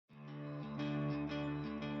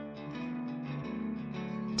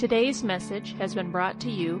Today's message has been brought to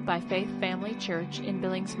you by Faith Family Church in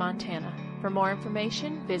Billings, Montana. For more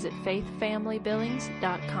information, visit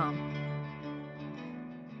faithfamilybillings.com.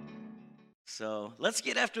 So let's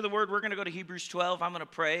get after the word. We're going to go to Hebrews 12. I'm going to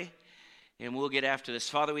pray, and we'll get after this.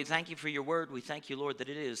 Father, we thank you for your word. We thank you, Lord, that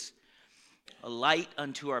it is a light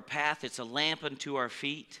unto our path. It's a lamp unto our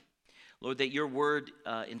feet. Lord, that your word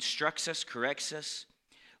instructs us, corrects us.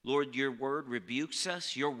 Lord, your word rebukes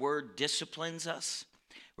us. Your word disciplines us.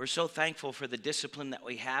 We're so thankful for the discipline that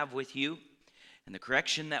we have with you and the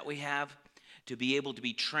correction that we have to be able to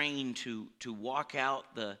be trained to walk out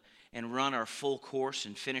and run our full course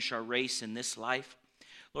and finish our race in this life.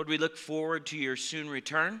 Lord, we look forward to your soon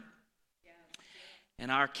return and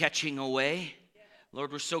our catching away.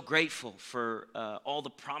 Lord, we're so grateful for all the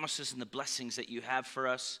promises and the blessings that you have for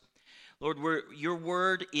us. Lord, your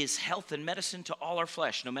word is health and medicine to all our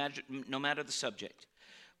flesh, no matter the subject.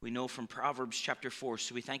 We know from Proverbs chapter 4,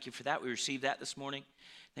 so we thank you for that. We received that this morning.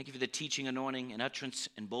 Thank you for the teaching, anointing, and utterance,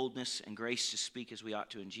 and boldness, and grace to speak as we ought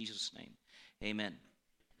to in Jesus' name. Amen.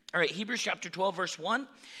 All right, Hebrews chapter 12, verse 1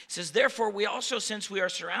 says, "Therefore we also, since we are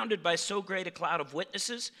surrounded by so great a cloud of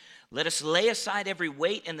witnesses, let us lay aside every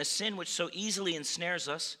weight and the sin which so easily ensnares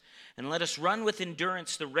us, and let us run with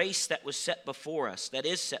endurance the race that is set before us,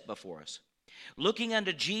 looking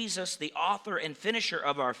unto Jesus, the author and finisher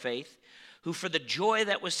of our faith, who for the joy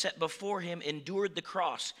that was set before him endured the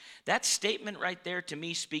cross." That statement right there to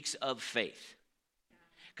me speaks of faith,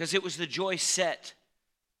 because it was the joy set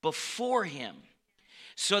before him.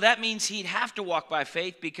 So that means he'd have to walk by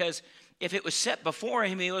faith, because if it was set before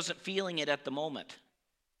him, he wasn't feeling it at the moment.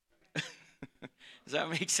 Does that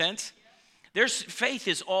make sense? Faith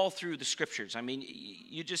is all through the scriptures. I mean,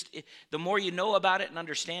 the more you know about it and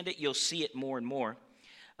understand it, you'll see it more and more.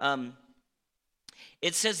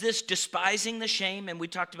 It says this, despising the shame, and we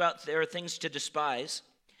talked about there are things to despise,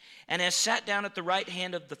 and has sat down at the right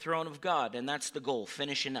hand of the throne of God, and that's the goal,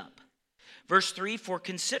 finishing up. Verse 3, "For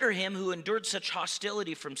consider him who endured such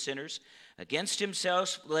hostility from sinners against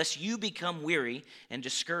himself, lest you become weary and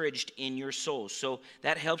discouraged in your souls." So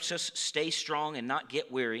that helps us stay strong and not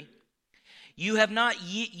get weary. You have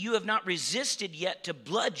not resisted yet to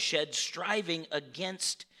bloodshed, striving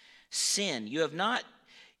against sin. You have not,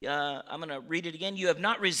 I'm going to read it again. You have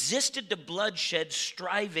not resisted to bloodshed,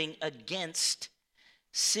 striving against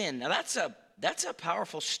sin. Now that's a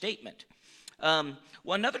powerful statement.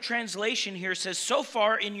 Well, another translation here says, "So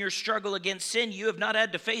far in your struggle against sin, you have not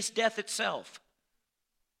had to face death itself."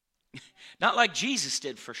 Not like Jesus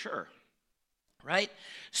did, for sure. Right?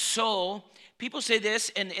 So people say this,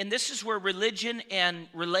 and this is where religion and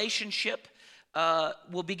relationship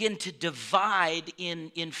will begin to divide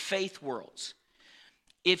in faith worlds.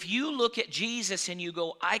 If you look at Jesus and you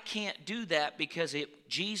go, "I can't do that because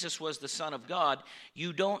Jesus was the Son of God,"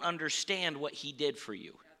 you don't understand what he did for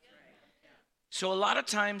you. So a lot of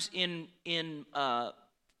times in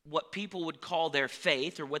what people would call their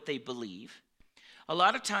faith or what they believe, a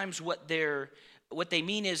lot of times what they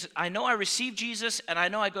mean is, I know I received Jesus and I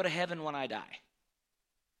know I go to heaven when I die.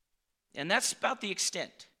 And that's about the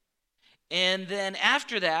extent. And then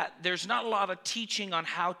after that, there's not a lot of teaching on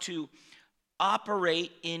how to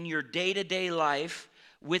operate in your day-to-day life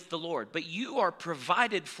with the Lord. But you are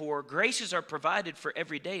provided for, graces are provided for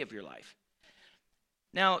every day of your life.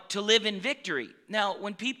 Now, to live in victory. Now,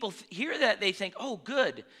 when people hear that, they think, "Oh,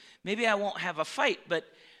 good, maybe I won't have a fight."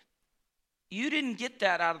 But you didn't get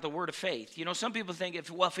that out of the word of faith. You know, some people think,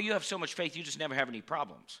 if you have so much faith, you just never have any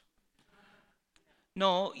problems.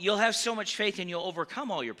 No, you'll have so much faith and you'll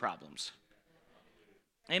overcome all your problems.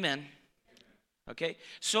 Amen. Okay?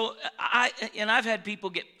 So, I've had people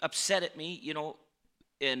get upset at me, you know,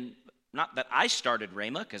 and not that I started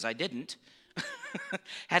Rhema, because I didn't.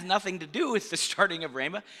 Had nothing to do with the starting of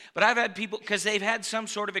Rhema. But I've had people, because they've had some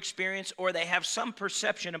sort of experience or they have some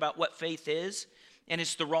perception about what faith is, and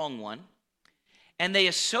it's the wrong one. And they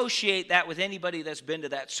associate that with anybody that's been to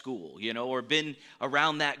that school, you know, or been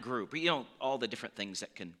around that group. You know, all the different things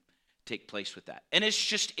that can take place with that. And it's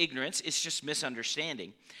just ignorance. It's just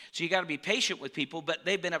misunderstanding. So you got to be patient with people, but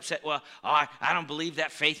they've been upset. "Well, I don't believe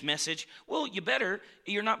that faith message." Well, you better.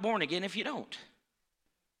 You're not born again if you don't.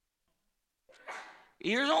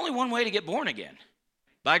 There's only one way to get born again.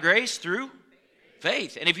 By grace through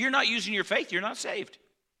faith. And if you're not using your faith, you're not saved.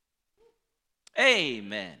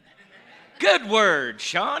 Amen. Good word,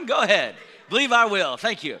 Sean. Go ahead. Believe I will.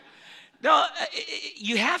 Thank you. No,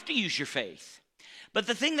 you have to use your faith. But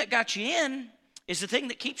the thing that got you in is the thing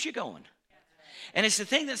that keeps you going. And it's the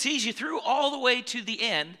thing that sees you through all the way to the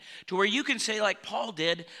end, to where you can say, like Paul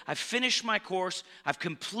did, I've finished my course, I've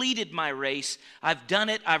completed my race, I've done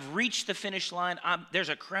it, I've reached the finish line, there's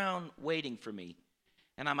a crown waiting for me,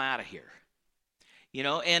 and I'm out of here.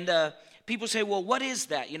 And people say, well, what is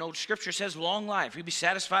that? Scripture says long life. You'll be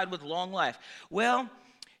satisfied with long life. Well,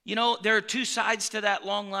 there are two sides to that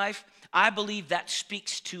long life. I believe that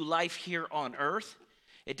speaks to life here on earth.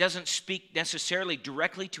 It doesn't speak necessarily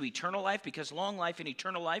directly to eternal life, because long life and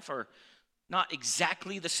eternal life are not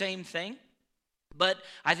exactly the same thing. But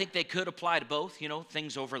I think they could apply to both.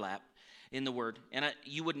 Things overlap in the word. And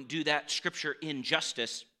you wouldn't do that Scripture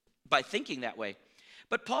injustice by thinking that way.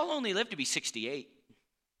 But Paul only lived to be 68.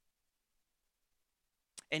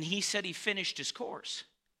 And he said he finished his course.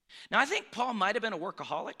 Now, I think Paul might have been a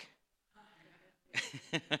workaholic.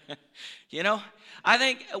 I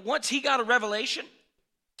think once he got a revelation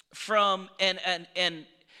from and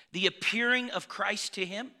the appearing of Christ to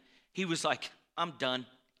him, he was like, I'm done.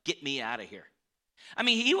 Get me out of here. I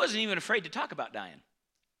mean, he wasn't even afraid to talk about dying.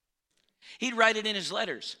 He'd write it in his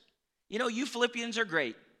letters. You Philippians are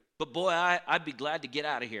great, but boy, I'd be glad to get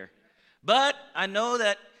out of here. But I know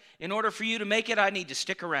that in order for you to make it, I need to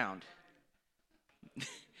stick around.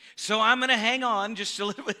 So I'm going to hang on just a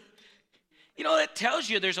little bit. That tells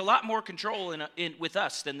you there's a lot more control with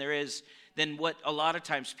us than what a lot of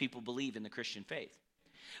times people believe in the Christian faith.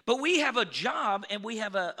 But we have a job, and we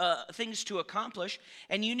have things to accomplish,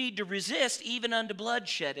 and you need to resist even unto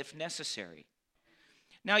bloodshed if necessary.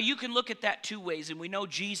 Now, you can look at that two ways, and we know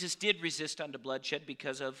Jesus did resist unto bloodshed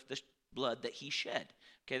because of the blood that he shed.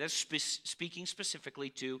 Okay, that's speaking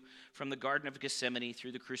specifically from the Garden of Gethsemane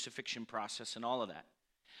through the crucifixion process and all of that.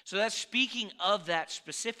 So that's speaking of that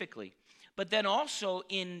specifically. But then also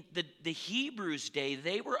in the Hebrews' day,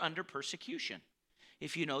 they were under persecution,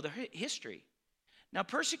 if you know the history. Now,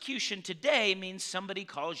 persecution today means somebody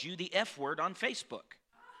calls you the F word on Facebook.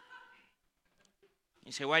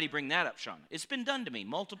 You say, why do you bring that up, Sean? It's been done to me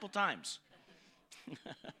multiple times.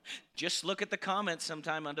 Just look at the comments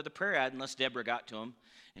sometime under the prayer ad, unless Deborah got to them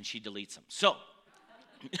and she deletes them. So,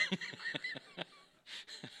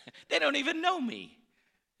 they don't even know me.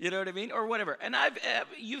 You know what I mean? Or whatever. And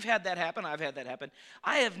you've had that happen. I've had that happen.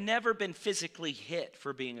 I have never been physically hit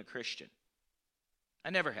for being a Christian. I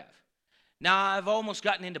never have. Now, I've almost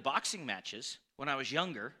gotten into boxing matches when I was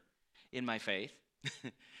younger in my faith.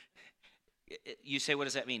 You say, what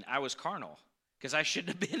does that mean? I was carnal, because I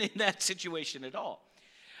shouldn't have been in that situation at all.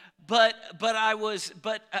 But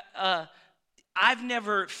I've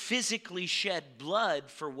never physically shed blood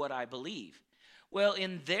for what I believe. Well,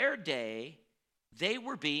 in their day, they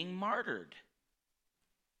were being martyred.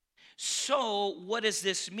 So what does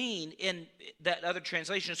this mean in that other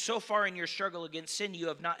translation? So far in your struggle against sin, you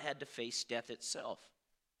have not had to face death itself.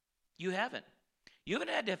 You haven't. You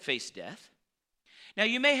haven't had to face death. Now,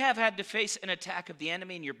 you may have had to face an attack of the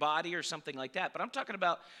enemy in your body or something like that, but I'm talking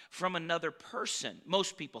about from another person.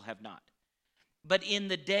 Most people have not. But in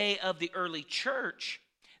the day of the early church,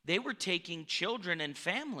 they were taking children and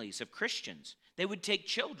families of Christians. They would take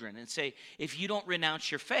children and say, if you don't renounce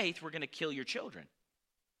your faith, we're going to kill your children.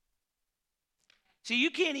 See, you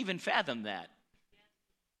can't even fathom that.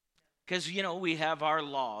 Because, we have our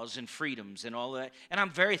laws and freedoms and all that. And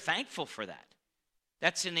I'm very thankful for that.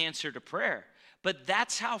 That's an answer to prayer. But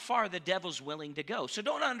that's how far the devil's willing to go. So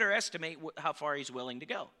don't underestimate how far he's willing to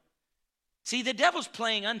go. See, the devil's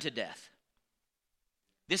playing unto death.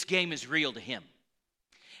 This game is real to him.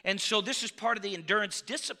 And so this is part of the endurance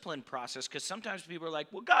discipline process, because sometimes people are like,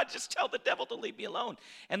 well, God, just tell the devil to leave me alone.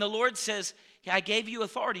 And the Lord says, I gave you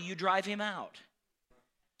authority, you drive him out.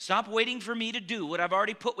 Stop waiting for me to do what I've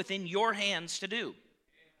already put within your hands to do.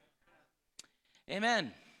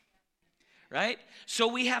 Amen. Right? So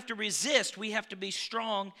we have to resist, we have to be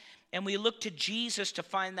strong, and we look to Jesus to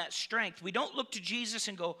find that strength. We don't look to Jesus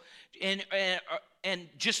and go and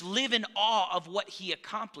just live in awe of what he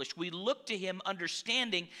accomplished. We look to him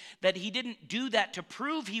understanding that he didn't do that to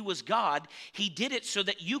prove he was God. He did it so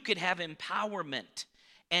that you could have empowerment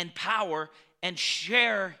and power and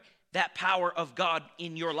share that power of God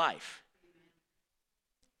in your life.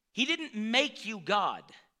 He didn't make you God.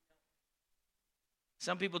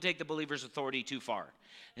 Some people take the believer's authority too far.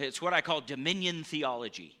 It's what I call dominion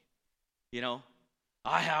theology.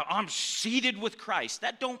 I'm seated with Christ.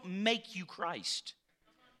 That don't make you Christ.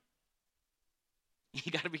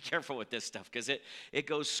 You got to be careful with this stuff, because it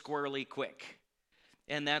goes squirrely quick.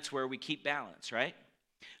 And that's where we keep balance, right?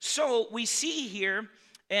 So we see here,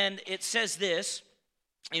 and it says this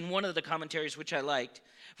in one of the commentaries, which I liked.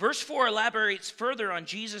 Verse 4 elaborates further on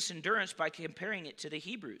Jesus' endurance by comparing it to the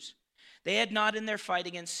Hebrews. They had not in their fight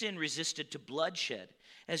against sin resisted to bloodshed,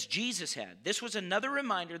 as Jesus had. This was another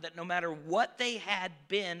reminder that no matter what they had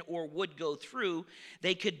been or would go through,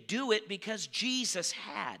 they could do it because Jesus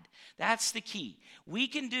had. That's the key. We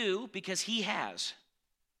can do because he has.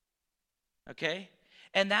 Okay?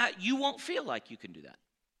 And that you won't feel like you can do that.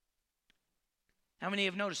 How many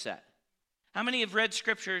have noticed that? How many have read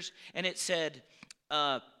scriptures and it said,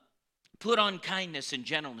 put on kindness and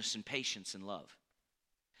gentleness and patience and love?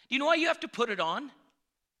 Do you know why you have to put it on?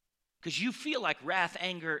 Because you feel like wrath,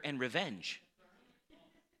 anger, and revenge.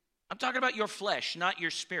 I'm talking about your flesh, not your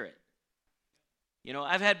spirit. You know,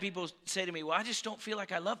 I've had people say to me, well, I just don't feel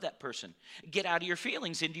like I love that person. Get out of your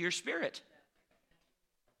feelings into your spirit.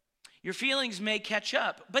 Your feelings may catch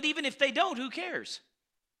up, but even if they don't, who cares?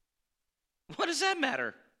 What does that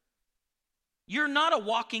matter? You're not a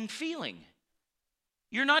walking feeling.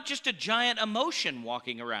 You're not just a giant emotion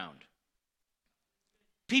walking around.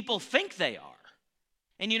 People think they are.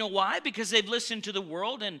 And you know why? Because they've listened to the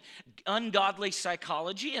world and ungodly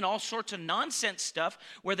psychology and all sorts of nonsense stuff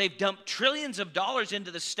where they've dumped trillions of dollars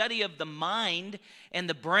into the study of the mind and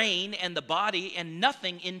the brain and the body and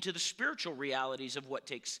nothing into the spiritual realities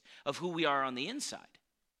of who we are on the inside.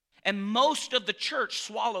 And most of the church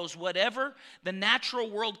swallows whatever the natural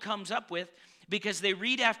world comes up with because they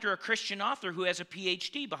read after a Christian author who has a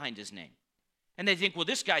PhD behind his name. And they think, well,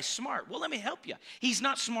 this guy's smart. Well, let me help you. He's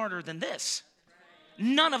not smarter than this.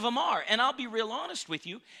 None of them are. And I'll be real honest with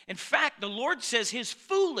you. In fact, the Lord says his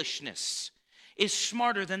foolishness is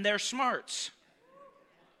smarter than their smarts.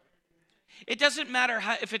 It doesn't matter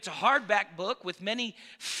if it's a hardback book with many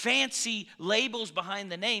fancy labels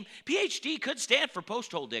behind the name. PhD could stand for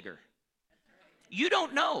post hole digger. You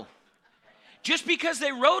don't know. Just because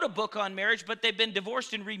they wrote a book on marriage, but they've been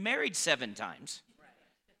divorced and remarried 7 times.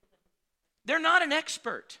 They're not an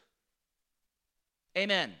expert.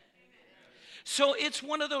 Amen. So it's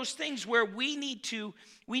one of those things where we need to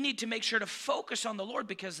make sure to focus on the Lord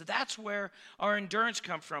because that's where our endurance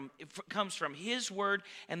comes from his word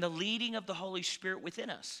and the leading of the Holy Spirit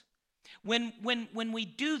within us. When we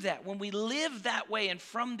do that, when we live that way and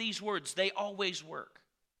from these words, they always work.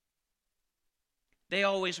 They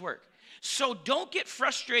always work. So don't get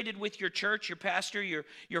frustrated with your church, your pastor,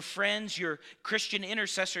 your friends, your Christian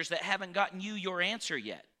intercessors that haven't gotten you your answer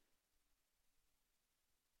yet.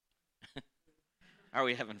 Are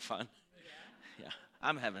we having fun? Yeah,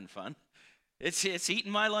 I'm having fun. It's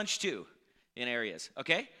eating my lunch too in areas,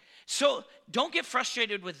 okay? So don't get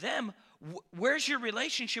frustrated with them. Where's your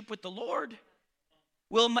relationship with the Lord?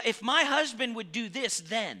 Well, if my husband would do this,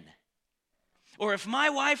 then. Or if my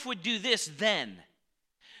wife would do this, then.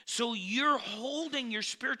 So you're holding your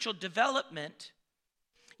spiritual development.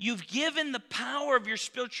 You've given the power of your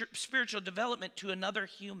spiritual development to another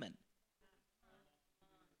human.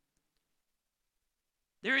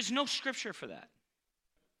 There is no scripture for that.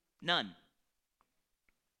 None.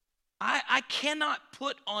 I cannot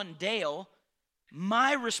put on Dale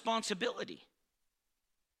my responsibility.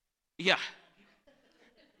 Yeah.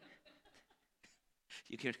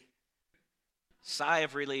 You can sigh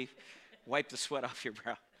of relief, wipe the sweat off your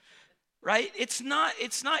brow. Right? It's not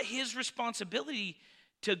his responsibility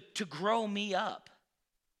to grow me up.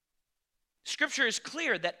 Scripture is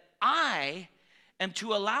clear that I am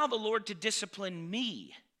to allow the Lord to discipline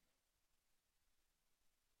me.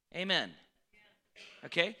 Amen.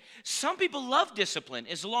 Okay? Some people love discipline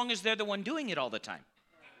as long as they're the one doing it all the time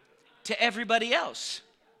to everybody else.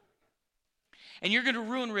 And you're going to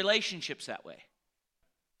ruin relationships that way.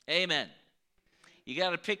 Amen. You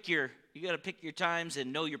got to pick your times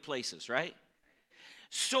and know your places, right?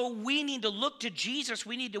 So we need to look to Jesus.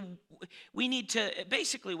 We need to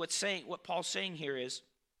basically what Paul's saying here is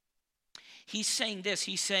he's saying this.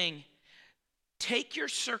 He's saying, take your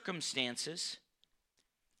circumstances,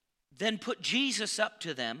 then put Jesus up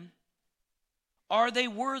to them. Are they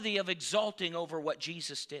worthy of exalting over what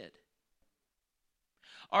Jesus did?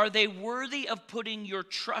 Are they worthy of putting your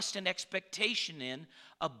trust and expectation in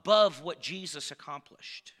above what Jesus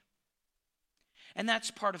accomplished? And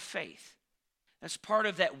that's part of faith. That's part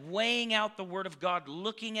of that weighing out the Word of God,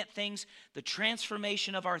 looking at things, the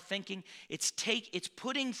transformation of our thinking. It's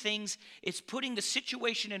putting the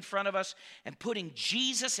situation in front of us and putting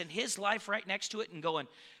Jesus and his life right next to it and going,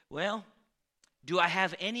 well, do I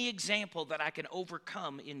have any example that I can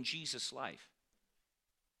overcome in Jesus' life?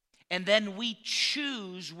 And then we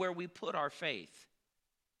choose where we put our faith.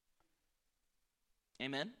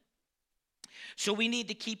 Amen? So we need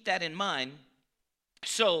to keep that in mind.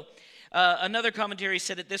 So another commentary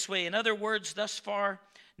said it this way. In other words, thus far,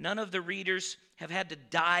 none of the readers have had to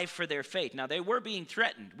die for their faith. Now, they were being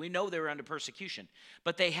threatened. We know they were under persecution,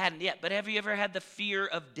 but they hadn't yet. But have you ever had the fear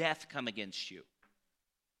of death come against you?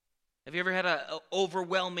 Have you ever had an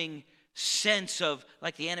overwhelming sense of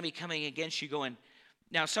like the enemy coming against you going,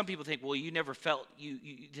 now some people think, well, you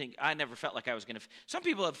think, I never felt like I was going to. Some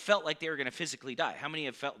people have felt like they were going to physically die. How many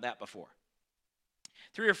have felt that before?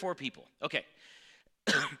 3 or 4 people. Okay.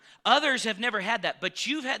 Others have never had that, but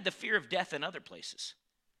you've had the fear of death in other places.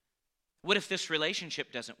 What if this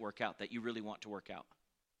relationship doesn't work out that you really want to work out?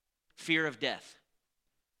 Fear of death.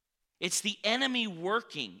 It's the enemy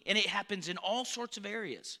working, and it happens in all sorts of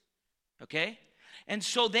areas. Okay? And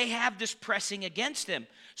so they have this pressing against them.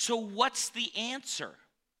 So what's the answer?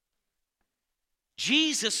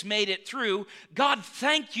 Jesus made it through. God,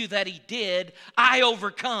 thank you that he did. I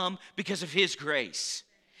overcome because of his grace.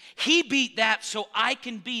 He beat that so I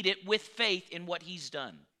can beat it with faith in what he's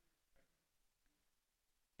done.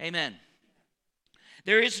 Amen.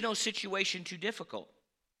 There is no situation too difficult.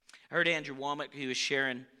 I heard Andrew Womack, he was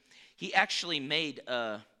sharing, he actually made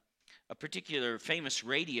a particular famous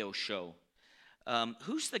radio show.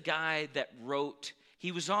 Who's the guy that wrote,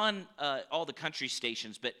 he was on all the country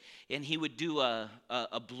stations, and he would do a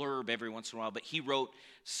blurb every once in a while, but he wrote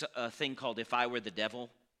a thing called If I Were the Devil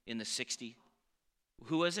in the 60s.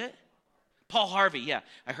 Who was it? Paul Harvey, yeah.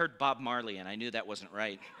 I heard Bob Marley, and I knew that wasn't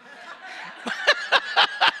right.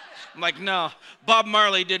 I'm like, no, Bob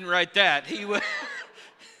Marley didn't write that. He was.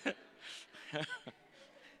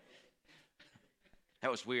 That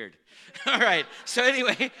was weird. All right. So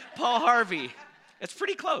anyway, Paul Harvey. It's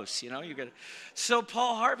pretty close, you know. So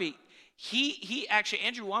Paul Harvey, he actually,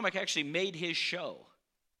 Andrew Womack actually made his show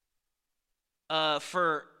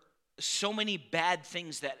for so many bad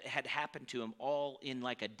things that had happened to him all in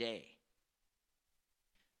like a day.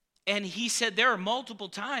 And he said there are multiple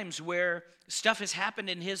times where stuff has happened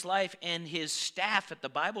in his life and his staff at the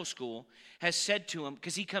Bible school has said to him,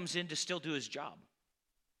 because he comes in to still do his job,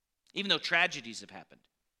 even though tragedies have happened.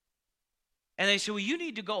 And they said, well, you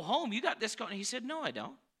need to go home. You got this going. He said, no, I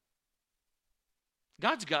don't.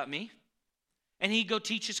 God's got me. And he'd go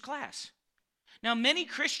teach his class. Now, many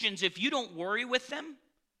Christians, if you don't worry with them,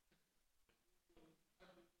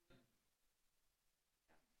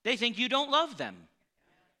 they think you don't love them.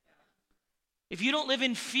 If you don't live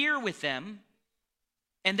in fear with them,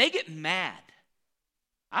 and they get mad.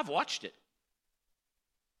 I've watched it.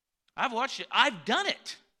 I've done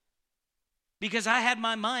it. Because I had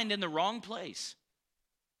my mind in the wrong place.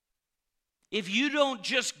 If you don't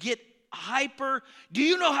just get hyper, do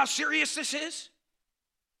you know how serious this is?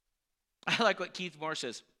 I like what Keith Moore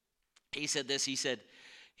says. He said this,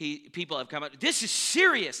 people have come up, this is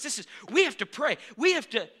serious. We have to pray.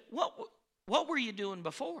 What were you doing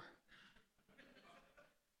before?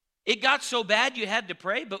 It got so bad you had to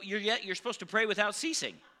pray, but you're supposed to pray without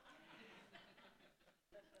ceasing.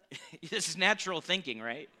 This is natural thinking,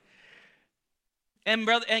 right?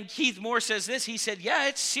 And Keith Moore says this, he said, yeah,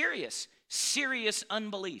 it's serious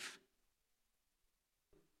unbelief.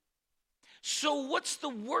 So what's the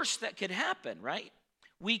worst that could happen, right?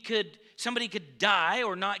 Somebody could die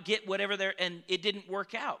or not get whatever and it didn't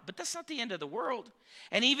work out. But that's not the end of the world.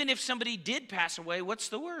 And even if somebody did pass away, what's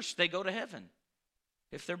the worst? They go to heaven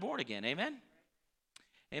if they're born again. Amen?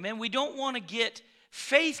 Amen. We don't want to get,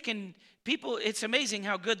 it's amazing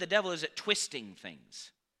how good the devil is at twisting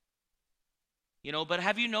things. You know, but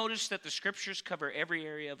have you noticed that the scriptures cover every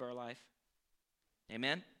area of our life?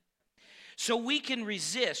 Amen? So we can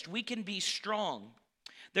resist. We can be strong.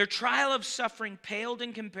 Their trial of suffering paled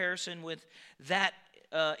in comparison with that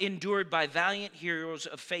endured by valiant heroes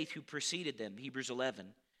of faith who preceded them, Hebrews 11,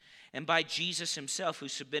 and by Jesus himself who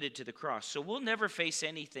submitted to the cross. So we'll never face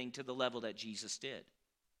anything to the level that Jesus did.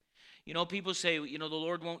 You know, people say, the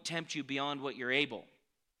Lord won't tempt you beyond what you're able.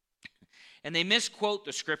 And they misquote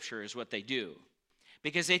the scripture is what they do.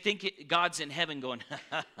 Because they think God's in heaven going,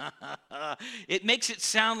 it makes it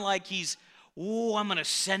sound like he's, I'm going to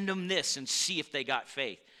send them this and see if they got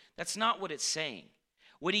faith. That's not what it's saying.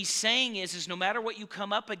 What he's saying is no matter what you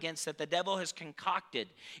come up against that the devil has concocted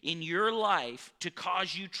in your life to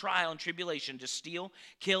cause you trial and tribulation, to steal,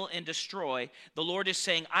 kill, and destroy, the Lord is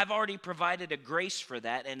saying, I've already provided a grace for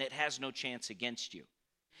that, and it has no chance against you.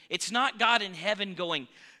 It's not God in heaven going,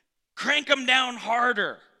 crank them down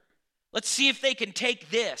harder. Let's see if they can take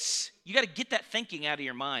this. You got to get that thinking out of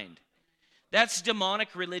your mind. That's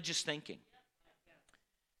demonic religious thinking.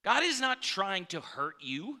 God is not trying to hurt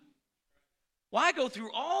you. Why go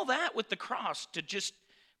through all that with the cross to just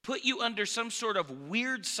put you under some sort of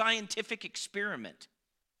weird scientific experiment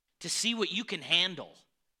to see what you can handle?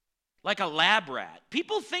 Like a lab rat.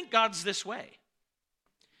 People think God's this way.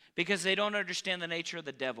 because they don't understand the nature of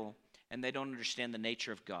the devil and they don't understand the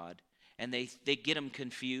nature of God. And they get them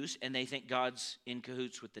confused and they think God's in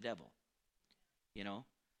cahoots with the devil. You know?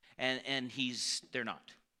 And they're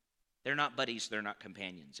not. They're not buddies, they're not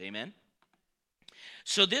companions. Amen?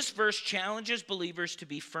 So this verse challenges believers to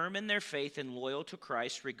be firm in their faith and loyal to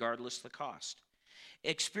Christ regardless the cost.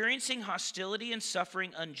 Experiencing hostility and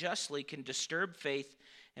suffering unjustly can disturb faith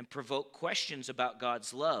and provoke questions about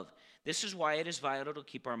God's love. This is why it is vital to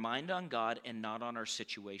keep our mind on God and not on our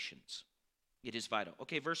situations. It is vital.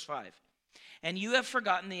 Okay, verse 5. And you have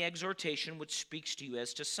forgotten the exhortation which speaks to you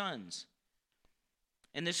as to sons.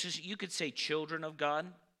 And this is, you could say, children of God.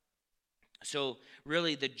 So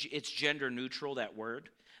really, it's gender neutral, that word.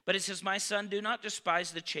 But it says, my son, do not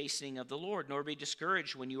despise the chastening of the Lord, nor be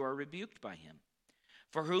discouraged when you are rebuked by him.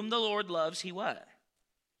 For whom the Lord loves, he what?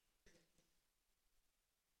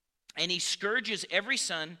 And he scourges every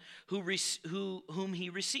son whom he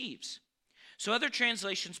receives. So other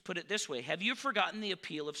translations put it this way. Have you forgotten the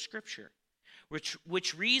appeal of Scripture,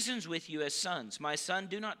 which reasons with you as sons? My son,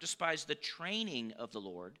 do not despise the training of the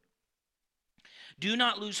Lord. Do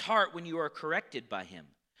not lose heart when you are corrected by him.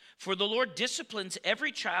 For the Lord disciplines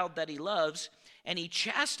every child that he loves, and he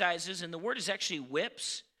chastises, and the word is actually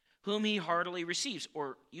whips, whom he heartily receives.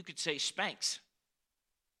 Or you could say spanks.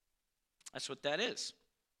 That's what that is.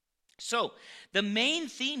 So the main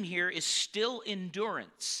theme here is still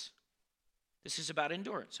endurance. This is about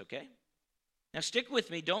endurance, okay? Now stick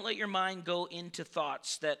with me. Don't let your mind go into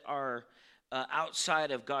thoughts that are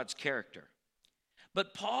outside of God's character.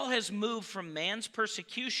 But Paul has moved from man's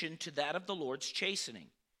persecution to that of the Lord's chastening.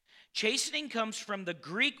 Chastening comes from the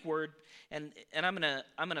Greek word, and I'm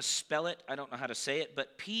gonna spell it. I don't know how to say it,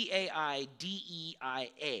 but Paideia,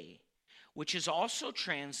 which is also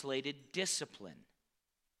translated discipline.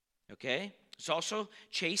 Okay? It's also,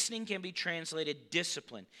 chastening can be translated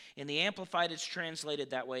discipline. In the Amplified, it's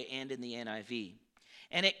translated that way, and in the NIV.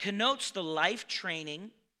 And it connotes the life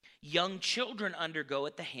training young children undergo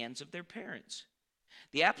at the hands of their parents.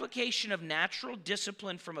 The application of natural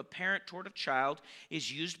discipline from a parent toward a child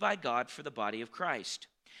is used by God for the body of Christ.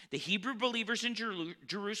 The Hebrew believers in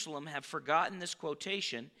Jerusalem have forgotten this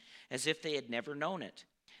quotation as if they had never known it.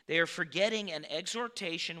 They are forgetting an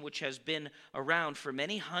exhortation which has been around for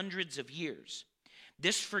many hundreds of years.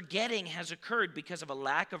 This forgetting has occurred because of a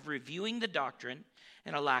lack of reviewing the doctrine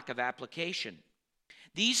and a lack of application.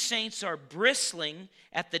 These saints are bristling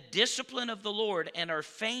at the discipline of the Lord and are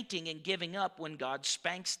fainting and giving up when God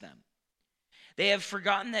spanks them. They have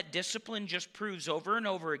forgotten that discipline just proves over and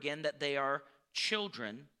over again that they are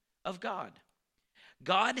children of God.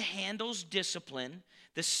 God handles discipline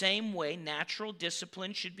the same way natural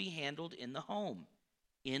discipline should be handled in the home,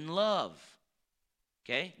 in love.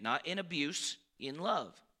 Okay? Not in abuse, in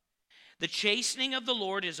love. The chastening of the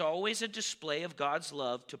Lord is always a display of God's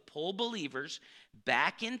love to pull believers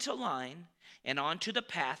back into line and onto the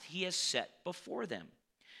path he has set before them.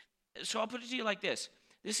 So I'll put it to you like this.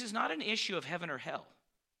 This is not an issue of heaven or hell.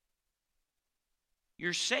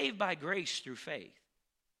 You're saved by grace through faith.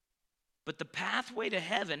 But the pathway to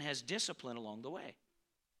heaven has discipline along the way.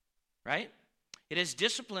 Right? It has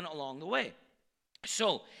discipline along the way.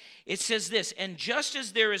 So it says this, and just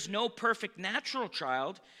as there is no perfect natural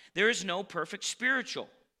child, there is no perfect spiritual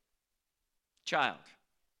child.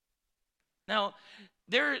 Now,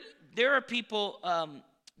 there are people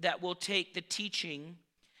that will take the teaching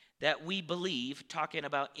that we believe, talking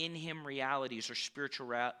about in him realities or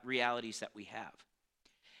spiritual realities that we have.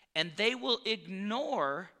 And they will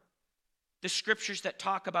ignore the scriptures that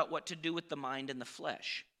talk about what to do with the mind and the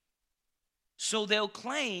flesh. So they'll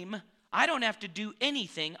claim, I don't have to do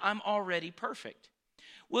anything, I'm already perfect.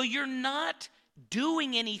 Well, you're not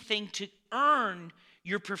doing anything to earn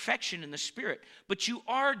your perfection in the Spirit, but you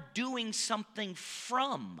are doing something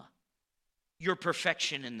from your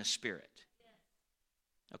perfection in the Spirit.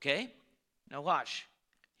 Okay? Now watch.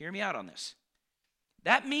 Hear me out on this.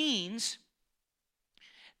 That means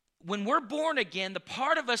when we're born again, the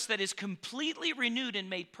part of us that is completely renewed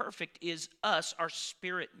and made perfect is us, our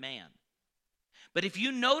spirit man. But if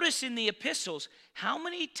you notice in the epistles, how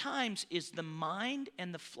many times is the mind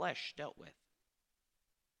and the flesh dealt with?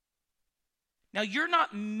 Now, you're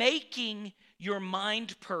not making your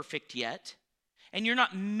mind perfect yet, and you're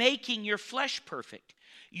not making your flesh perfect.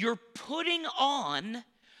 You're putting on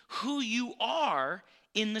who you are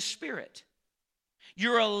in the Spirit.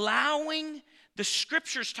 You're allowing the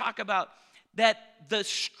Scriptures talk about that the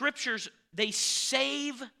Scriptures, they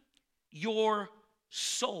save your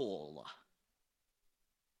soul.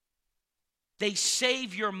 They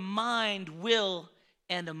save your mind, will,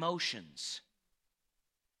 and emotions.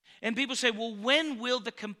 And people say, well, when will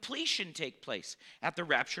the completion take place? At the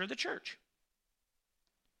rapture of the church.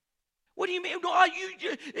 What do you mean? No,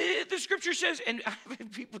 the scripture says, and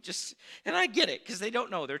people just, and I get it, because they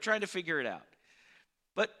don't know. They're trying to figure it out.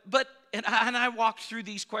 And I walked through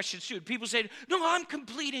these questions too. People say, no, I'm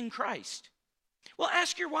complete in Christ. Well,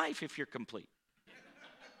 ask your wife if you're complete.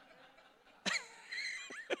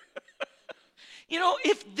 You know,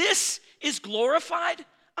 if this is glorified,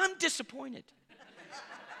 I'm disappointed.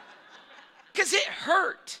 Because it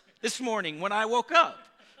hurt this morning when I woke up.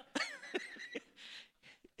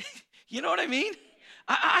 You know what I mean?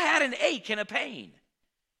 I had an ache and a pain.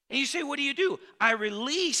 And you say, what do? I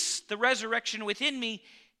release the resurrection within me.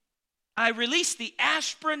 I release the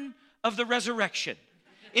aspirin of the resurrection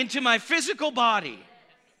into my physical body.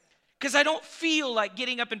 Because I don't feel like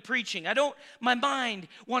getting up and preaching. My mind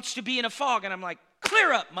wants to be in a fog. And I'm like,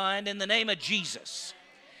 clear up, mind, in the name of Jesus.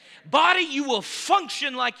 Body, you will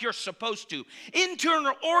function like you're supposed to.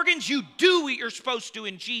 Internal organs, you do what you're supposed to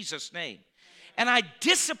in Jesus' name. And I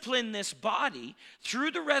discipline this body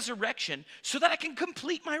through the resurrection so that I can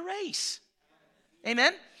complete my race.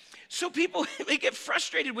 Amen? So people, they get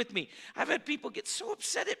frustrated with me. I've had people get so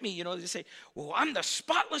upset at me. You know, they say, well, I'm the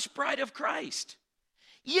spotless bride of Christ.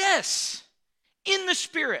 Yes, in the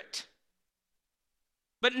spirit,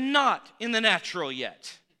 but not in the natural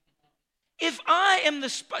yet. If I am no,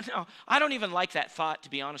 I don't even like that thought, to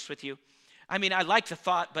be honest with you. I mean, I like the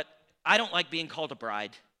thought, but I don't like being called a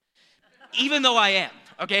bride. Even though I am,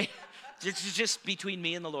 okay? This is just between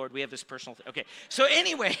me and the Lord. We have this personal thing. Okay, so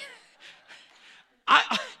anyway,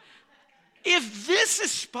 if this is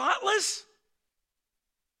spotless,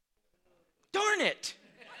 darn it.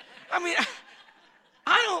 I mean,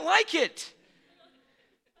 I don't like it.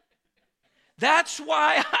 That's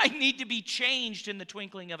why I need to be changed in the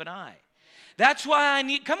twinkling of an eye. That's why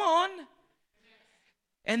come on.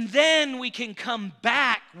 And then we can come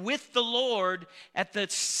back with the Lord at the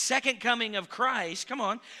second coming of Christ. Come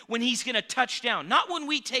on, when he's going to touch down. Not when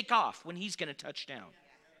we take off, when he's going to touch down.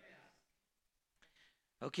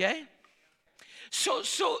 Okay? So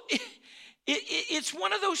it's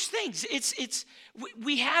one of those things.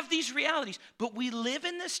 We have these realities, but we live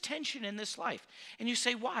in this tension in this life. And you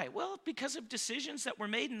say, why? Well, because of decisions that were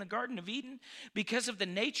made in the Garden of Eden, because of the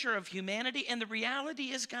nature of humanity. And the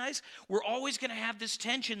reality is, guys, we're always going to have this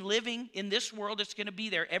tension living in this world. It's going to be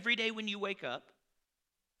there every day when you wake up.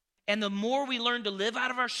 And the more we learn to live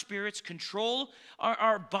out of our spirits, control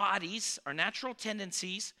our bodies, our natural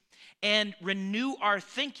tendencies, and renew our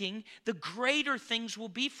thinking, the greater things will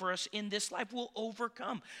be for us in this life. We'll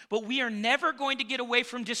overcome. But we are never going to get away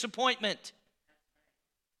from disappointment.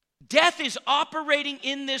 Death is operating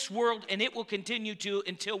in this world, and it will continue to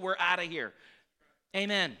until we're out of here.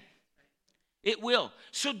 Amen. It will.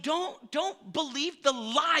 So don't believe the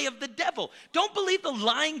lie of the devil. Don't believe the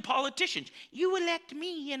lying politicians. You elect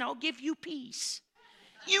me, and I'll give you peace.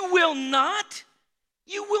 You will not.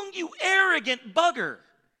 You will, you arrogant bugger.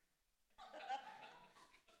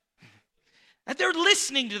 And they're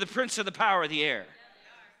listening to the prince of the power of the air.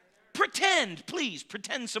 Pretend, please,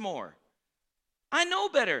 pretend some more. I know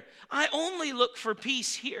better. I only look for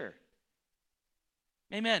peace here.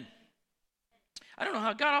 Amen. I don't know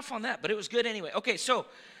how I got off on that, but it was good anyway. Okay, so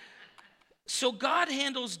God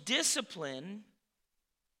handles discipline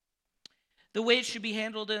the way it should be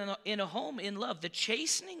handled in a home in love. The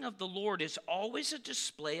chastening of the Lord is always a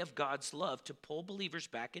display of God's love to pull believers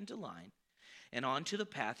back into line and onto the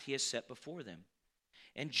path he has set before them.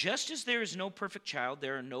 And just as there is no perfect child,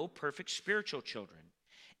 there are no perfect spiritual children.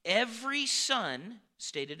 Every son,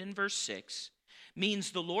 stated in verse 6,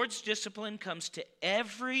 means the Lord's discipline comes to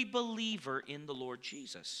every believer in the Lord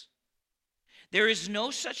Jesus. There is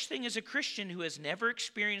no such thing as a Christian who has never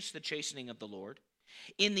experienced the chastening of the Lord.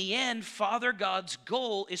 In the end, Father God's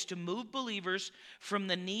goal is to move believers from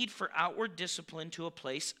the need for outward discipline to a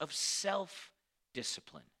place of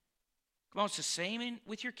self-discipline. Come on, it's the same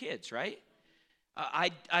with your kids, right?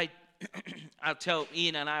 I'll tell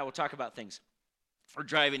Ian and I will talk about things. We're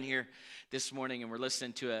driving here this morning and we're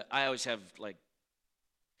listening to I always have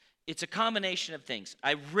it's a combination of things.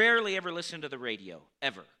 I rarely ever listen to the radio,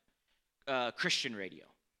 ever, Christian radio.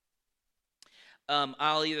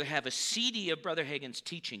 I'll either have a CD of Brother Hagin's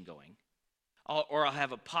teaching going, or I'll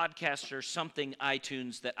have a podcast or something,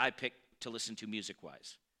 iTunes, that I pick to listen to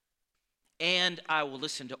music-wise. And I will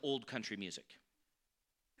listen to old country music.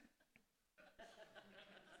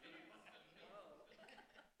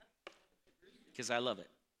 Because I love it.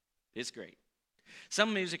 It's great.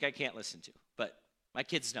 Some music I can't listen to, but my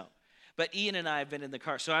kids know. But Ian and I have been in the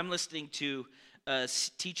car. So I'm listening to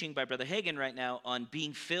teaching by Brother Hagin right now on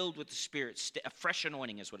being filled with the Spirit. A fresh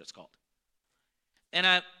anointing is what it's called.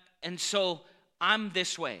 And so I'm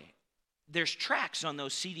this way. There's tracks on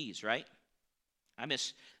those CDs, right?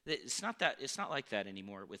 It's not like that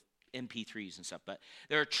anymore with MP3s and stuff, but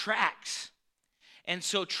there are tracks. And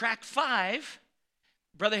so track 5,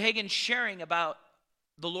 Brother Hagin's sharing about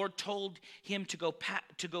the Lord told him to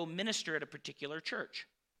go minister at a particular church.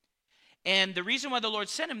 And the reason why the Lord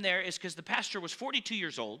sent him there is because the pastor was 42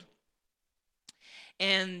 years old.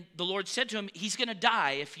 And the Lord said to him, he's going to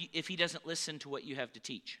die if he doesn't listen to what you have to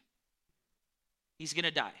teach. He's going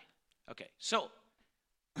to die. Okay, so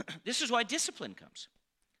this is why discipline comes.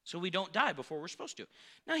 So we don't die before we're supposed to.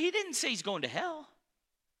 Now, he didn't say he's going to hell.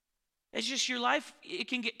 It's just your life, it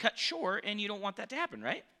can get cut short, and you don't want that to happen,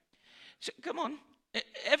 right? So come on.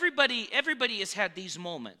 Everybody has had these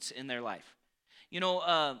moments in their life.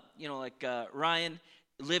 Like Ryan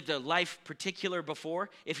lived a life particular before.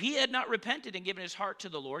 If he had not repented and given his heart to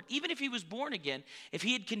the Lord, even if he was born again, if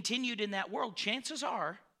he had continued in that world, chances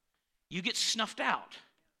are you get snuffed out.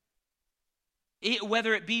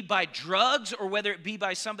 Whether it be by drugs or whether it be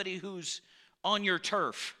by somebody who's on your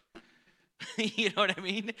turf. You know what I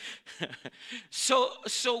mean? So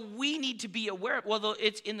we need to be aware. Well,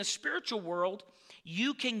 it's in the spiritual world,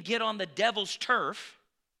 you can get on the devil's turf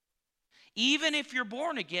even if you're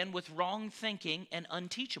born again with wrong thinking and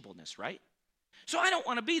unteachableness, right? So I don't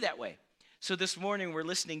want to be that way. So this morning we're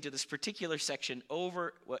listening to this particular section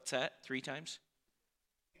over, what's that, 3 times?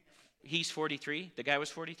 He's 43. The guy was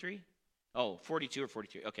 43? Oh, 42 or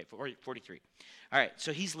 43. Okay, 43. All right,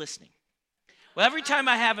 so he's listening. Well, every time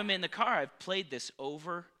I have him in the car, I've played this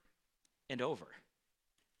over and over.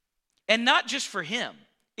 And not just for him.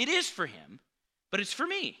 It is for him, but it's for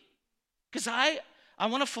me. Because I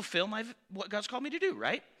want to fulfill what God's called me to do,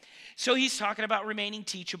 right? So he's talking about remaining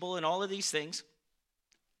teachable and all of these things.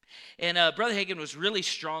 And Brother Hagin was really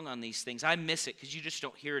strong on these things. I miss it because you just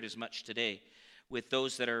don't hear it as much today with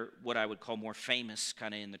those that are what I would call more famous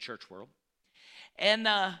kind of in the church world. And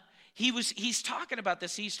he's talking about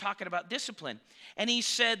this. He's talking about discipline. And he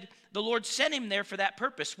said the Lord sent him there for that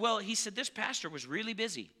purpose. Well, he said this pastor was really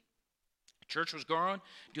busy. Church was growing,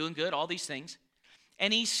 doing good, all these things.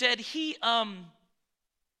 And he said he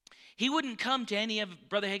wouldn't come to any of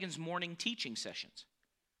Brother Hagin's morning teaching sessions.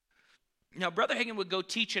 Now, Brother Hagin would go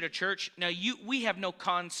teach at a church. Now, we have no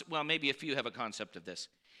concept. Well, maybe a few have a concept of this.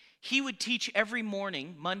 He would teach every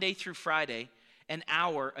morning, Monday through Friday, an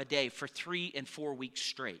hour a day for 3 and 4 weeks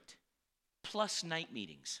straight, plus night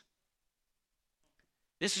meetings.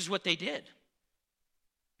 This is what they did.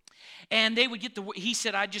 And they would get he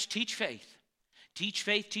said, I just teach faith. Teach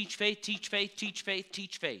faith, teach faith, teach faith, teach faith,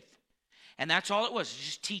 teach faith. And that's all it was,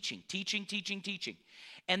 just teaching.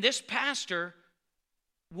 And this pastor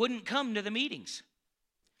wouldn't come to the meetings.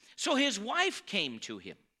 So his wife came to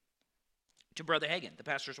him, to Brother Hagin, the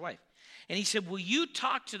pastor's wife. And he said, will you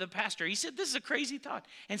talk to the pastor? He said, this is a crazy thought.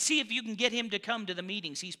 And see if you can get him to come to the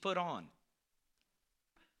meetings he's put on.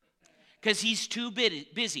 Because he's too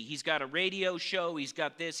busy. He's got a radio show. He's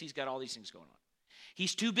got this. He's got all these things going on.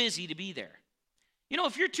 He's too busy to be there. You know,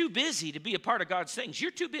 if you're too busy to be a part of God's things,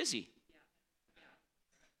 you're too busy.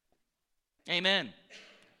 Amen.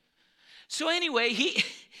 So anyway,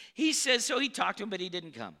 he says, so he talked to him, but he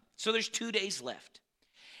didn't come. So there's 2 days left.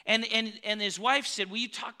 And his wife said, will you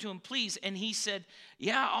talk to him, please? And he said,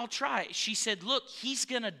 yeah, I'll try. She said, look, he's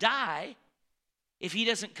going to die if he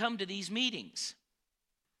doesn't come to these meetings.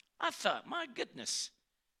 I thought, my goodness.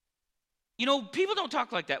 You know, people don't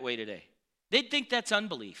talk like that way today. They'd think that's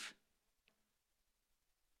unbelief.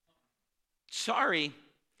 Sorry.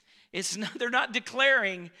 They're not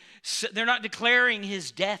declaring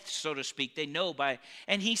his death, so to speak. They know by,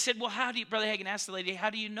 and he said, well, Brother Hagin asked the lady, how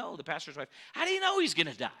do you know, the pastor's wife, how do you know he's going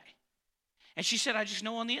to die? And she said, I just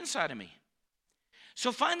know on the inside of me.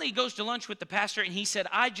 So finally he goes to lunch with the pastor, and he said,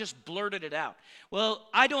 I just blurted it out. Well,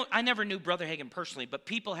 I never knew Brother Hagin personally, but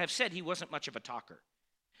people have said he wasn't much of a talker.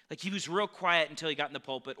 Like he was real quiet until he got in the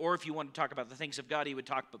pulpit, or if you wanted to talk about the things of God, he would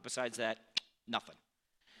talk, but besides that, nothing.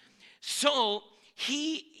 So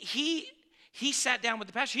he sat down with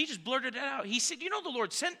the pastor. He just blurted it out. He said, you know, the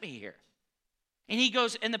Lord sent me here. And he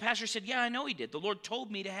goes, and the pastor said, yeah, I know he did. The Lord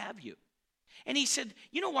told me to have you. And he said,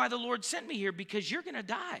 you know why the Lord sent me here? Because you're going to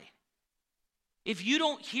die if you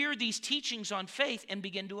don't hear these teachings on faith and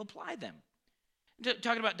begin to apply them.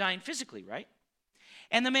 Talking about dying physically, right?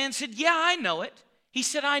 And the man said, yeah, I know it. He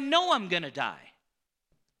said, I know I'm going to die.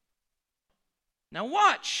 Now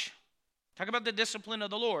watch. Talk about the discipline of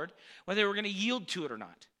the Lord, whether we're going to yield to it or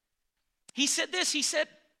not. He said this. He said,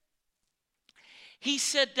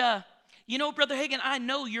 you know, Brother Hagin, I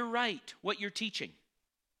know you're right, what you're teaching.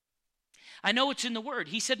 I know it's in the Word.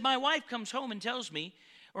 He said, my wife comes home and tells me,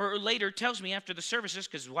 or later tells me after the services,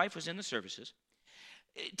 because his wife was in the services,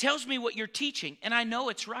 tells me what you're teaching, and I know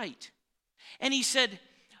it's right. And he said,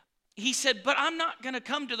 but I'm not going to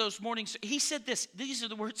come to those mornings. He said this. These are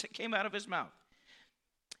the words that came out of his mouth.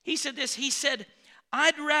 He said this. He said,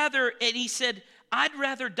 I'd rather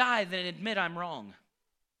die than admit I'm wrong.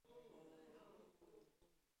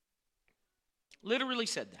 Literally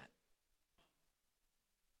said that.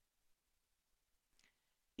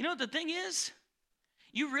 You know what the thing is?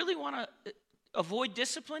 You really want to avoid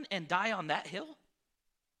discipline and die on that hill?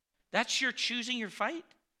 That's your choosing your fight?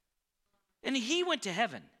 And he went to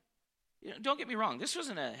heaven. You know, don't get me wrong. This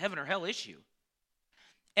wasn't a heaven or hell issue.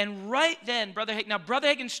 And right then, Brother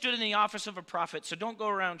Hagin stood in the office of a prophet, so don't go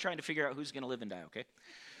around trying to figure out who's going to live and die, okay?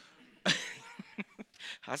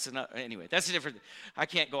 Anyway, that's a different, I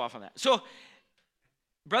can't go off on that. So,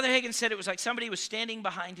 Brother Hagin said it was like somebody was standing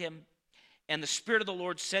behind him, and the Spirit of the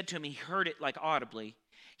Lord said to him, he heard it like audibly,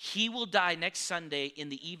 he will die next Sunday in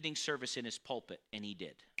the evening service in his pulpit. And he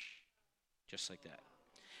did. Just like that.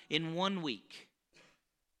 In 1 week.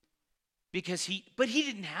 But he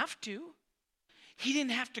didn't have to. He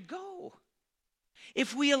didn't have to go.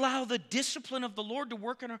 If we allow the discipline of the Lord to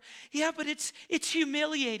work in our, but it's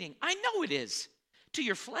humiliating. I know it is to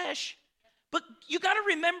your flesh. But you got to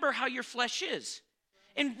remember how your flesh is.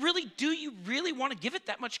 And really, do you really want to give it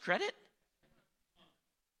that much credit?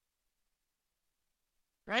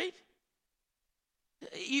 Right?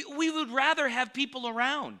 We would rather have people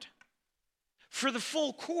around for the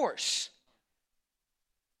full course.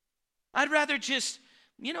 I'd rather just,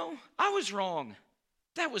 I was wrong.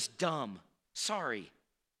 That was dumb. Sorry.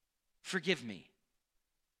 Forgive me.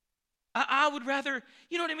 I would rather,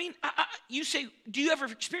 you know what I mean? You say, do you ever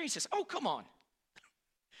experience this? Oh, come on.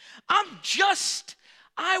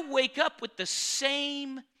 I wake up with the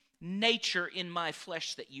same nature in my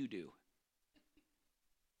flesh that you do.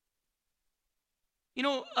 These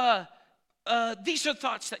are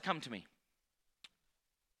thoughts that come to me.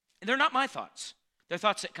 They're not my thoughts. They're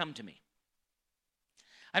thoughts that come to me.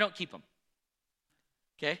 I don't keep them.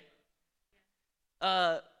 Okay?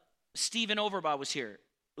 Stephen Overbaugh was here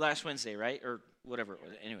last Wednesday, right? Or whatever it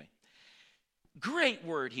was. Anyway. Great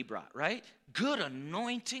word he brought, right? Good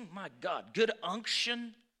anointing. My God. Good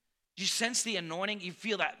unction. Do you sense the anointing? You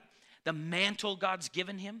feel that the mantle God's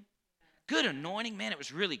given him? Good anointing. Man, it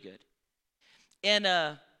was really good. And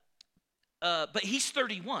but he's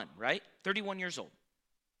 31, right? 31 years old.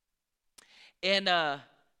 And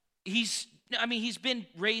he's been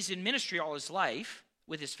raised in ministry all his life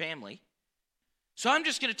with his family. So I'm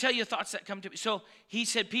just going to tell you thoughts that come to me. So he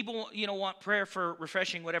said people, want prayer for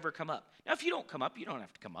refreshing, whatever, come up. Now, if you don't come up, you don't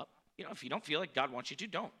have to come up. If you don't feel like God wants you to,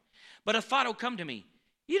 don't. But a thought will come to me.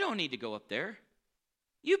 You don't need to go up there.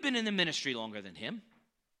 You've been in the ministry longer than him.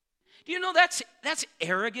 Do you know that's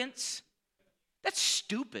arrogance? That's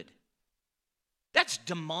stupid. That's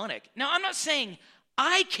demonic. Now, I'm not saying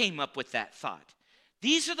I came up with that thought.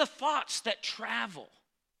 These are the thoughts that travel.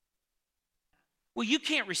 Well, you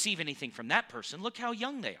can't receive anything from that person. Look how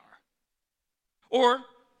young they are. Or,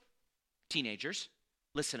 teenagers,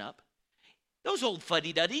 listen up. Those old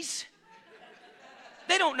fuddy-duddies,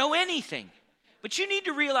 they don't know anything. But you need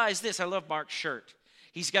to realize this. I love Mark's shirt.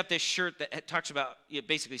 He's got this shirt that talks about, it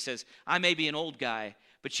basically says, I may be an old guy,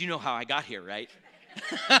 but you know how I got here, right?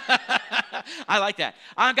 I like that.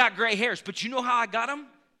 I've got gray hairs, but you know how I got them?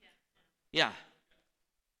 Yeah.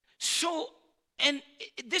 So, and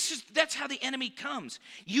that's how the enemy comes.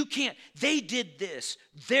 You can't, they did this.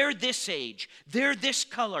 They're this age. They're this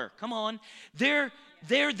color. Come on. They're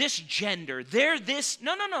this gender. They're this.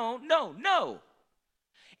 No.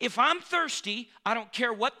 If I'm thirsty, I don't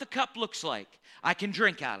care what the cup looks like. I can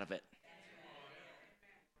drink out of it.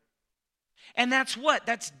 And that's what?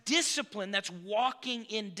 That's discipline. That's walking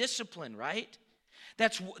in discipline, right?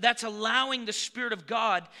 That's allowing the Spirit of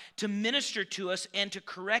God to minister to us and to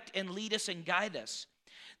correct and lead us and guide us.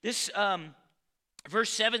 This verse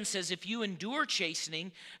 7 says, if you endure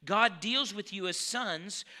chastening, God deals with you as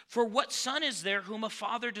sons. For what son is there whom a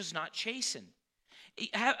father does not chasten?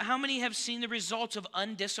 How many have seen the results of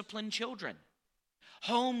undisciplined children?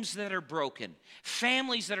 Homes that are broken,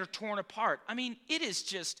 families that are torn apart. I mean, it is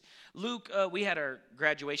just, Luke, we had our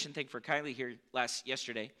graduation thing for Kylie here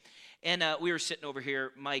yesterday. And we were sitting over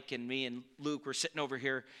here, Mike and me and Luke were sitting over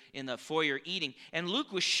here in the foyer eating. And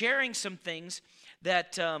Luke was sharing some things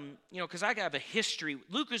that, because I have a history.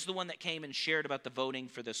 Luke is the one that came and shared about the voting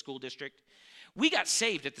for the school district. We got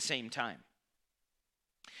saved at the same time.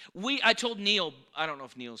 I told Neil, I don't know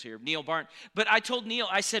if Neil's here, Neil Barn, but I told Neil,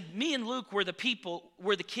 I said, me and Luke were the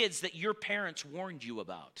kids that your parents warned you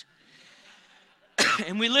about.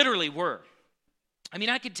 And we literally were. I mean,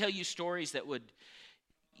 I could tell you stories that would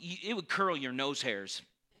curl your nose hairs.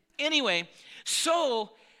 Anyway,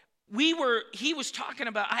 so he was talking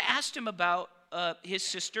about, I asked him about his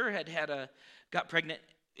sister got pregnant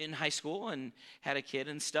in high school and had a kid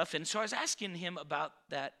and stuff. And so I was asking him about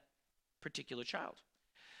that particular child.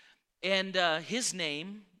 And his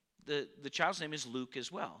name, the child's name is Luke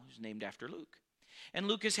as well. He's named after Luke. And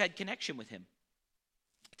Luke has had connection with him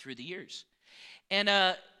through the years.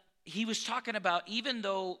 And he was talking about, even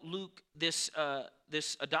though Luke, this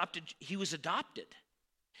adopted, he was adopted.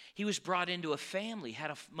 He was brought into a family,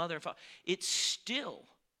 had a mother and father. It still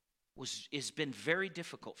has been very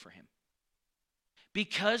difficult for him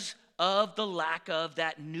because of the lack of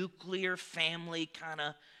that nuclear family kind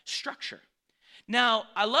of structure. Now,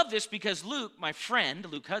 I love this because Luke, my friend,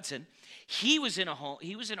 Luke Hudson, he was in a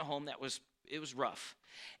home that was rough,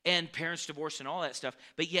 and parents divorced and all that stuff,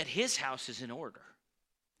 but yet his house is in order.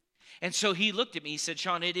 And so he looked at me, he said,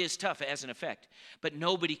 Sean, it is tough, it has an effect, but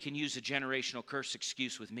nobody can use a generational curse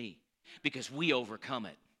excuse with me because we overcome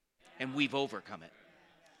it, and we've overcome it.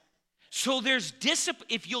 So there's discipline.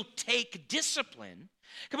 If you'll take discipline,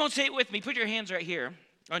 come on, say it with me. Put your hands right here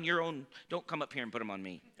on your own. Don't come up here and put them on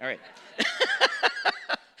me. All right.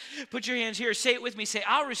 Put your hands here. Say it with me. Say,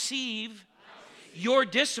 I'll receive your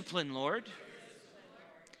discipline, Lord,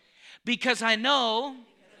 because I know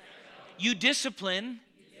you discipline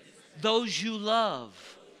those you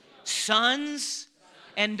love, sons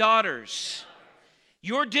and daughters.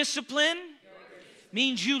 Your discipline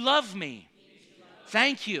means you love me.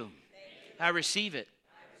 Thank you. I receive it.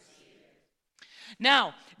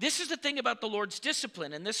 Now, this is the thing about the Lord's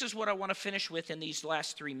discipline, and this is what I want to finish with in these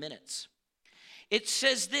last 3 minutes. It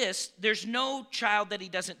says this, there's no child that he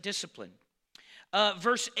doesn't discipline.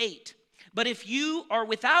 Verse 8, but if you are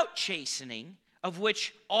without chastening, of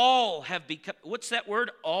which all have become, what's that word?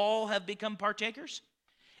 All have become partakers?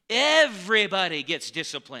 Everybody gets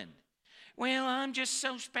disciplined. Well, I'm just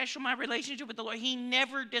so special, my relationship with the Lord. He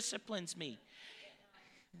never disciplines me.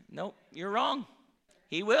 Nope, you're wrong.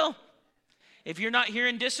 He will. If you're not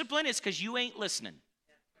hearing discipline, it's because you ain't listening.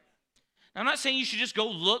 Now, I'm not saying you should just go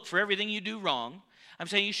look for everything you do wrong. I'm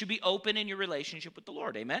saying you should be open in your relationship with the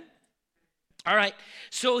Lord. Amen? All right.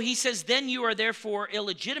 So he says, then you are therefore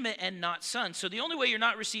illegitimate and not sons. So the only way you're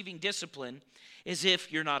not receiving discipline is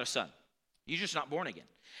if you're not a son. You're just not born again.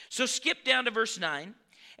 So skip down to verse 9.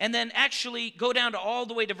 And then actually go down to all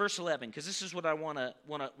the way to verse 11, because this is what I want to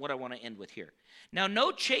end with here. Now,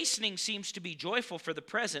 no chastening seems to be joyful for the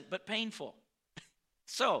present, but painful.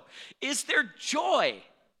 So, is there joy?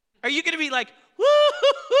 Are you going to be like,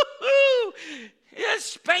 woo-hoo-hoo-hoo, yes,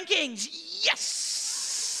 spankings,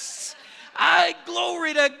 yes, I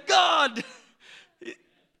glory to God.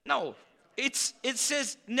 No, it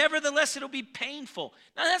says, nevertheless, it'll be painful.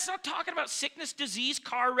 Now, that's not talking about sickness, disease,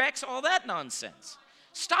 car wrecks, all that nonsense.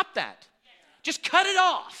 Stop that. Just cut it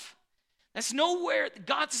off. That's nowhere.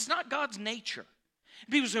 It's not God's nature.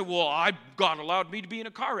 People say, well, God allowed me to be in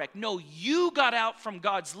a car wreck. No, you got out from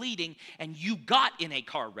God's leading and you got in a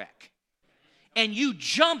car wreck. And you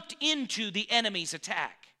jumped into the enemy's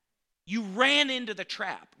attack. You ran into the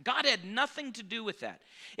trap. God had nothing to do with that.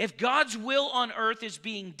 If God's will on earth is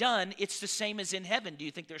being done, it's the same as in heaven. Do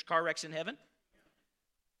you think there's car wrecks in heaven?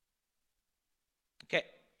 Okay.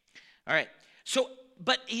 All right. So,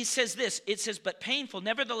 but he says this, it says, but painful,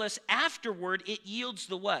 nevertheless, afterward it yields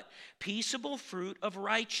the what? Peaceable fruit of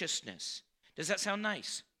righteousness. Does that sound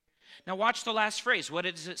nice? Now watch the last phrase. What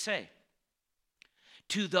does it say?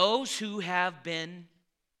 To those who have been,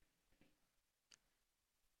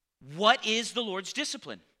 what is the Lord's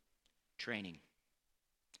discipline? Training.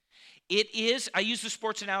 It is, I use the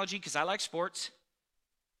sports analogy because I like sports.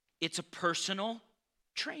 It's a personal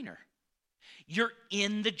trainer. You're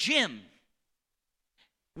in the gym.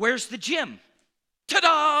 Where's the gym?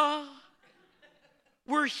 Ta-da!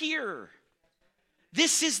 We're here.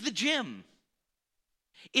 This is the gym.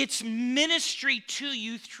 It's ministry to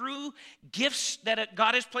you through gifts that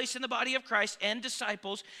God has placed in the body of Christ and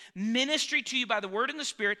disciples, ministry to you by the word and the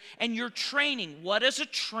Spirit, and your training. What does a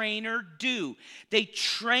trainer do? They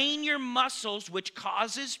train your muscles, which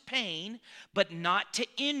causes pain, but not to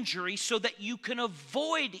injury, so that you can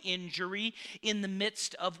avoid injury in the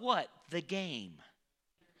midst of what? The game.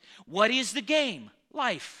 What is the game?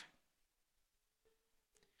 Life.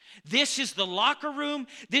 This is the locker room.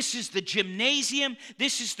 This is the gymnasium.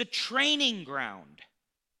 This is the training ground.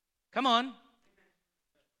 Come on.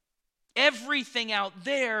 Everything out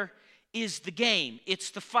there is the game.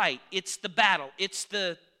 It's the fight. It's the battle. It's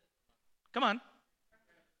the, come on.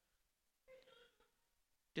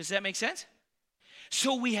 Does that make sense?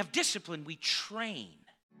 So we have discipline. We train.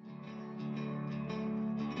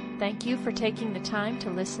 Thank you for taking the time to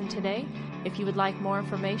listen today. If you would like more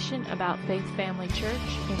information about Faith Family Church,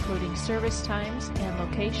 including service times and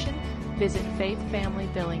location, visit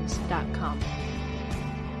faithfamilybillings.com.